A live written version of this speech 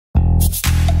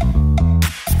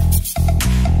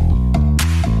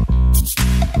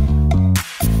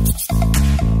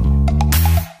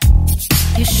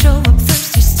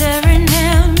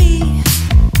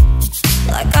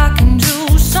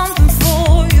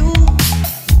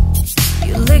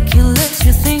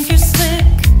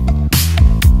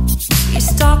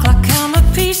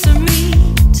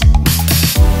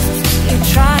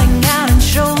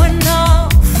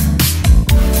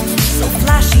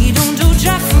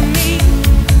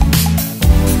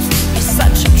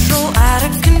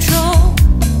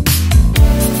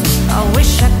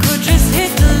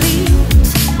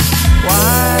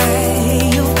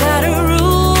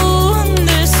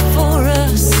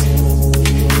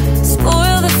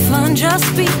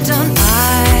just be done.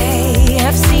 I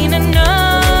have seen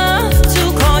enough to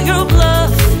call your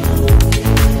bluff.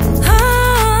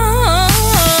 Oh,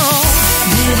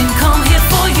 didn't come here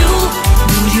for you.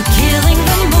 Dude, you killing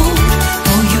the mood.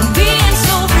 Oh, you being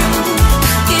so rude.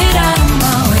 Get out of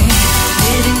my way.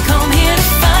 Didn't come here to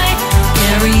fight.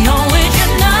 Carry on with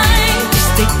your night.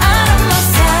 Stay out of my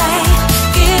sight.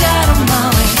 Get out of my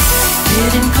way.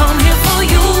 Didn't come here for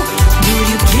you. Dude,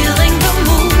 you killing the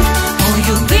mood. Oh,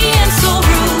 you being so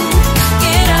rude.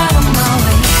 Get out of my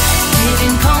way.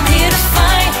 Didn't come here to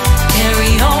fight.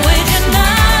 Carry on with your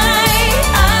night.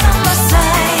 Out of my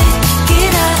sight.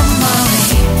 Get out of my way.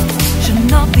 Should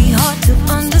not be hard to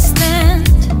understand.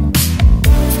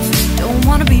 Don't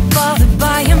wanna be bothered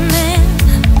by a man.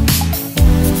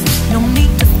 No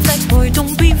need to flex, boy,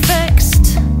 don't be vexed.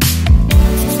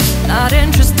 Not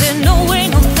interested, no way,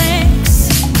 no thanks.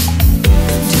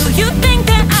 Do you think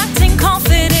they're acting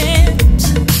confident?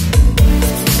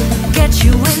 Get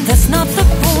you in, that's not the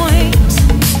point.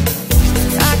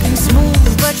 Acting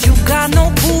smooth, but you got no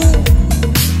cool.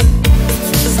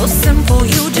 So simple,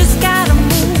 you just gotta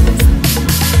move.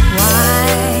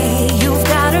 Why you've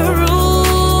gotta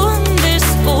ruin this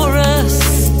for us?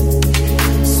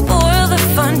 Spoil the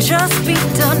fun, just be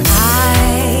done.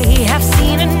 I have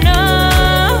seen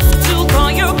enough to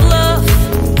call your bluff.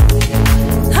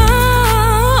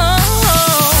 Oh,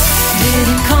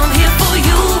 didn't come here for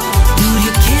you. Dude,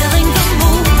 you're killing the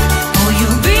mood. Oh, you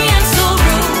being so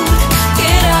rude.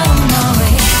 Get out of my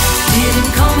way.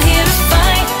 Didn't come here to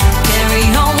fight. Carry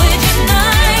on with your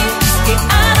night. Get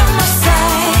out of my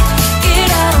sight. Get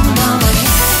out of my way.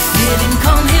 Didn't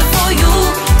come here for you.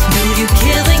 Dude, you're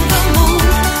killing the mood.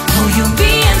 Oh, you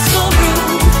being so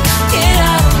rude. Get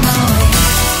out of my way.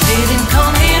 Didn't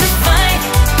come here to fight.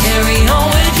 Carry on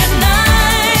with your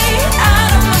night.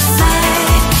 Out of my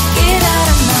sight. Get out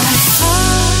of my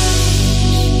sight.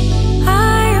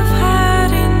 I have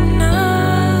had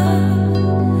enough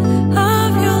of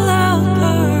your loud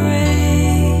parade.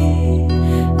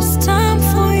 It's time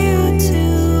for you to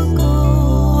go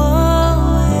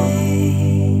away.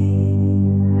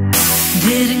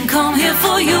 Didn't come here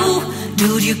for you.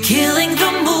 Dude, you're killing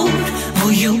the mood. Oh,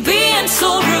 you being so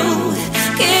rude.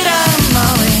 Get out of my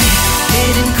way.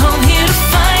 Didn't come here